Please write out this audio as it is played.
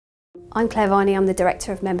I'm Clare Viney, I'm the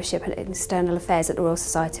Director of Membership and External Affairs at the Royal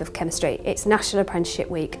Society of Chemistry. It's National Apprenticeship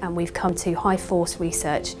Week and we've come to Force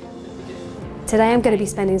Research. Today I'm going to be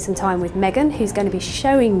spending some time with Megan, who's going to be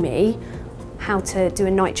showing me how to do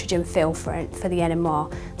a nitrogen fill for the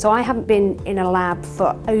NMR. So I haven't been in a lab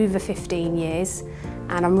for over 15 years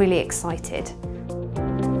and I'm really excited.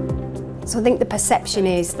 So I think the perception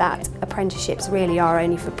is that apprenticeships really are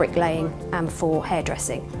only for bricklaying and for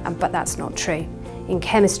hairdressing, but that's not true. In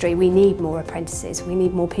chemistry, we need more apprentices. We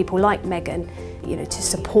need more people like Megan, to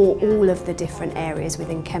support all of the different areas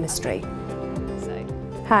within chemistry.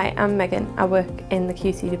 Hi, I'm Megan. I work in the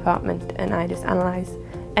QC department and I just analyse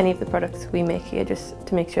any of the products we make here just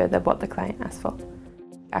to make sure they're what the client asks for.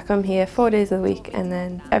 I come here 4 days a week and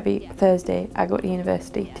then every Thursday I go to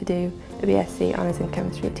university to do a BSc Honours in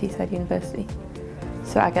Chemistry at Teesside University.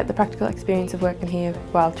 So I get the practical experience of working here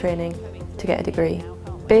while training to get a degree.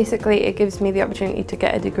 Basically, it gives me the opportunity to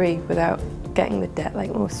get a degree without getting the debt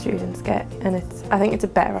like most students get, and I think it's a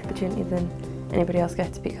better opportunity than anybody else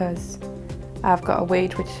gets because I've got a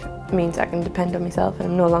wage which means I can depend on myself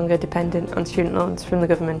and I'm no longer dependent on student loans from the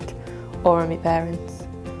government or on my parents.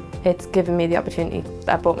 It's given me the opportunity.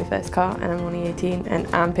 I bought my first car and I'm only 18 and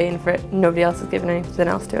I'm paying for it. Nobody else has given anything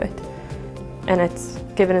else to it. And it's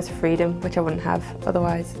given us freedom which I wouldn't have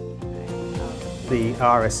otherwise. The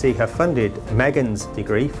RSC have funded Megan's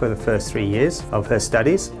degree for the first 3 years of her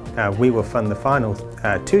studies. We will fund the final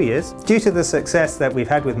 2 years. Due to the success that we've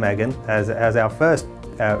had with Megan as our first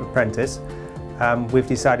apprentice, we've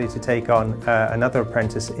decided to take on another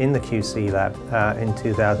apprentice in the QC lab in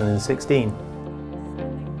 2016.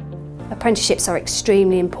 Apprenticeships are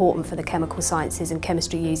extremely important for the chemical sciences and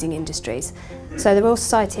chemistry using industries. So the Royal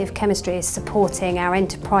Society of Chemistry is supporting our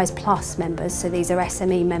EnterprisePlus members, so these are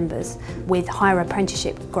SME members, with higher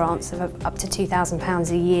apprenticeship grants of up to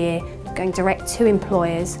 £2,000 a year, going direct to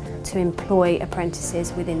employers to employ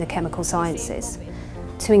apprentices within the chemical sciences.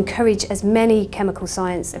 To encourage as many chemical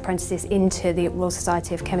science apprentices into the Royal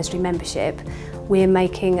Society of Chemistry membership, we're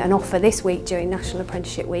making an offer this week during National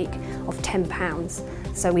Apprenticeship Week of £10.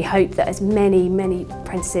 So we hope that as many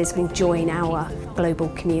apprentices will join our global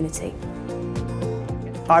community.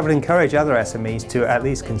 I would encourage other SMEs to at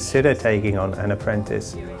least consider taking on an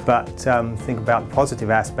apprentice, but think about the positive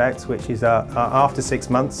aspects, which is after 6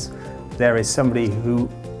 months there is somebody who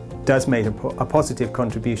does make a positive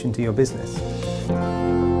contribution to your business.